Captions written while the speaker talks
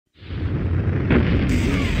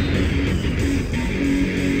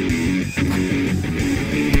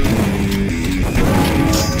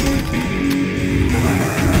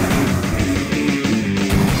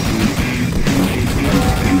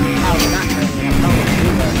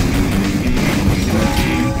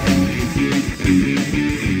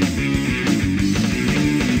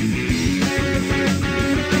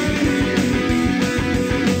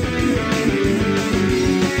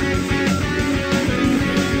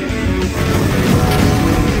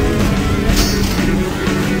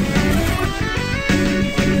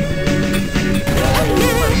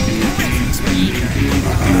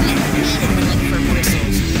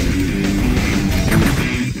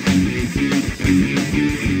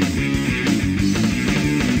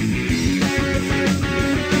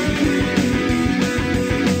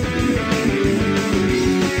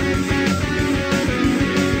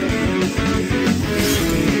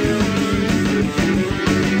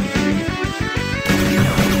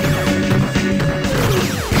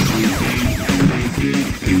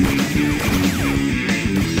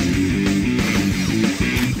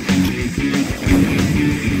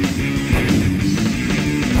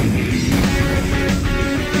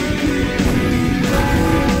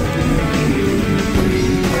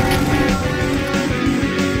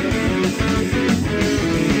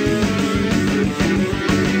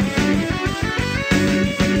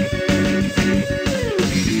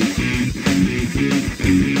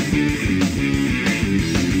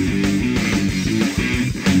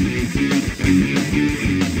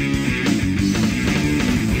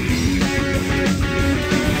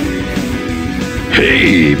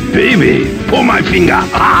Hey, baby, pull my finger.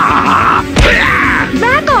 Ah!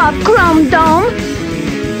 Back off, Chrome Dome!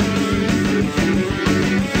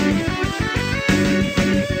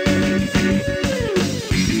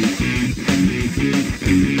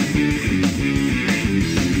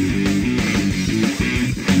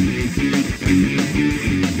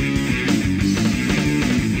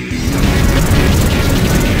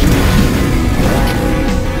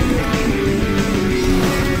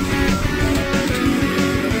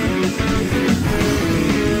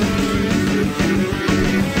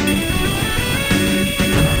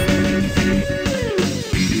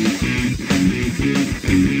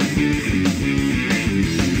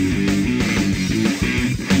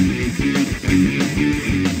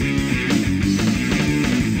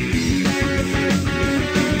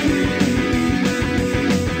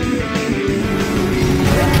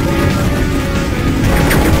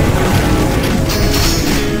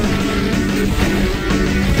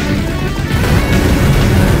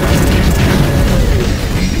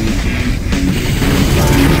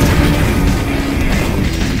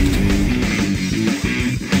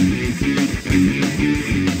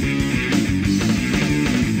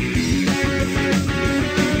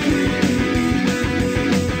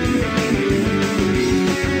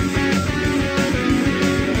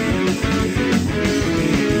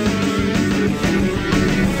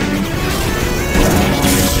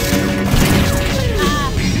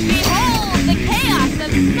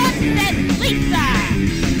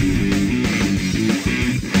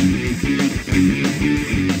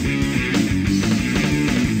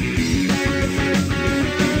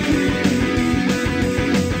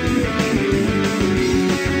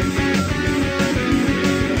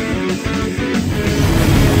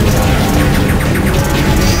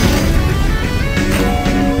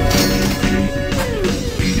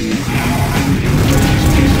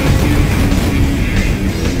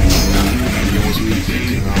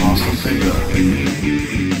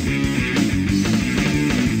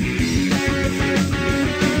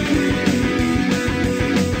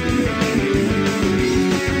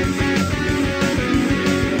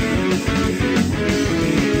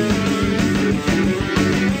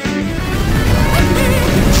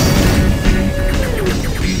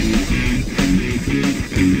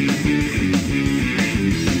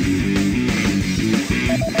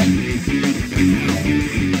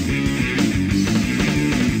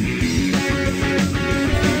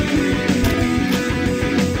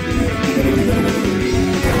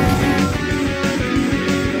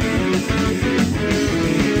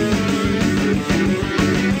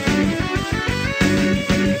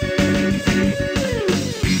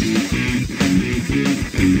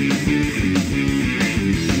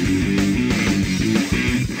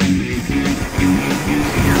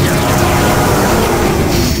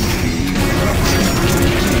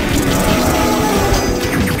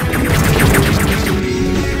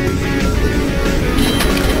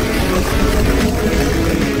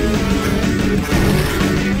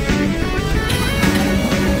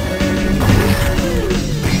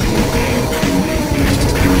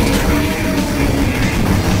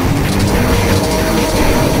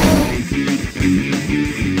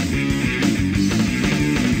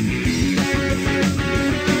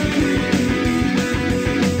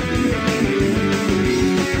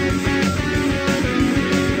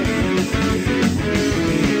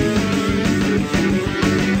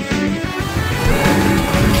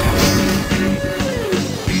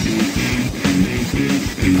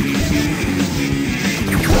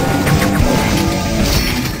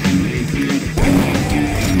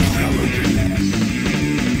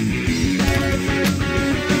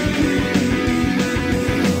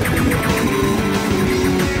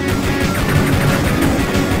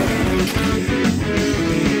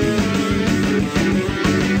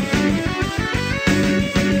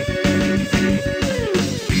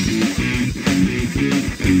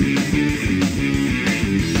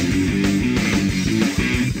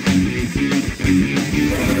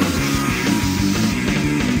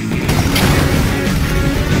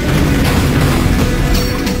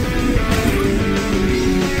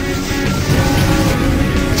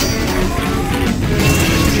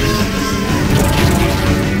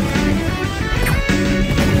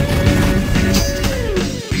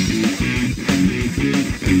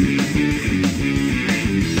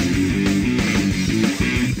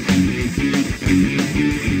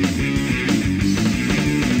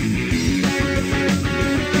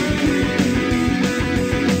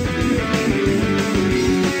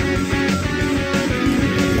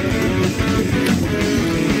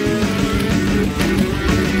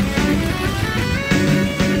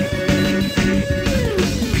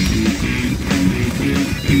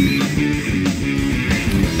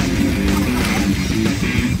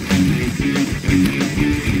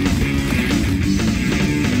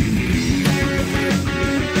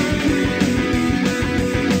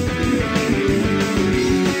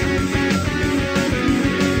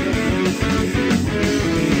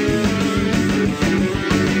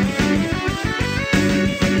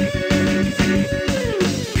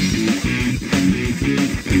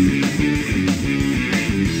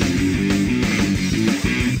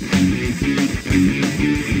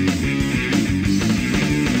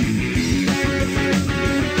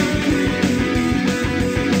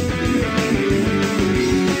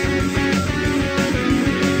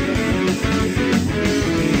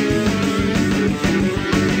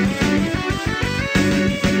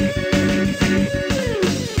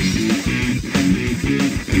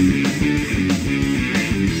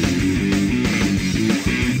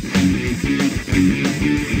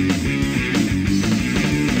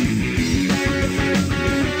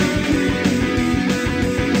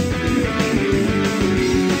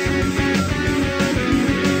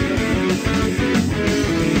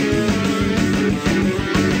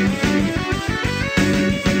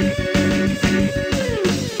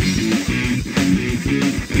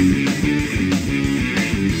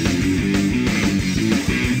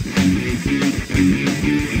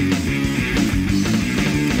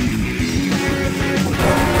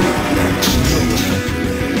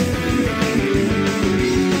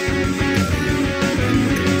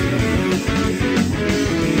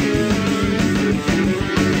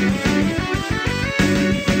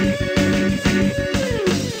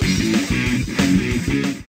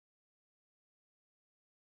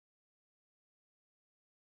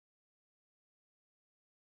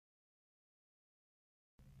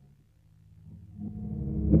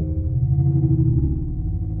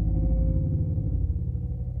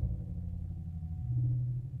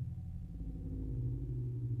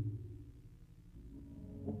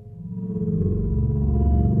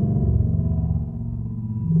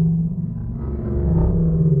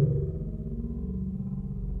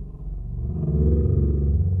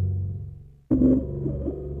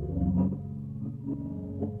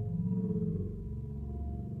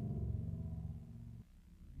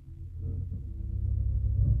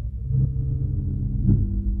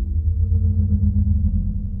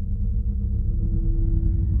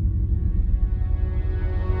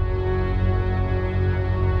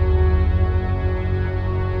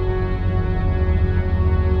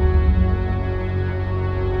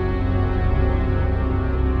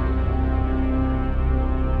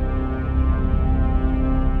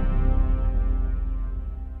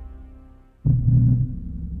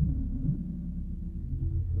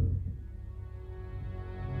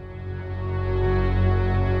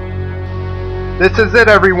 This is it,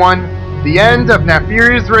 everyone. The end of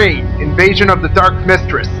Naferia's reign, invasion of the Dark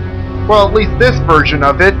Mistress. Well, at least this version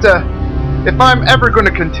of it. If I'm ever going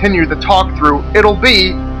to continue the talkthrough, it'll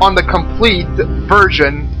be on the complete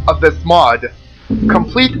version of this mod.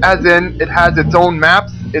 Complete as in, it has its own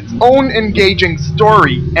maps, its own engaging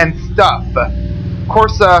story, and stuff. Of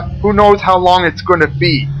course, who knows how long it's going to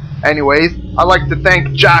be. Anyways, I'd like to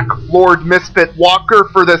thank Jack Lord Misfit Walker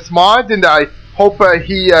for this mod, and I hope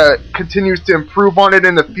he continues to improve on it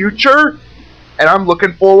in the future. And I'm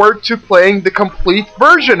looking forward to playing the complete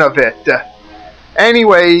version of it.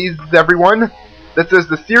 Anyways, everyone, this is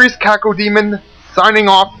the Series Cacodemon signing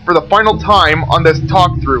off for the final time on this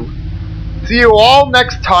talkthrough. See you all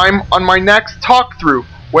next time on my next talkthrough,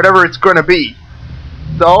 whatever it's going to be.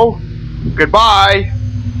 So, goodbye!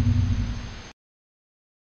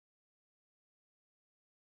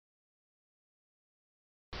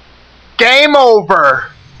 Game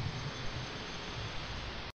over!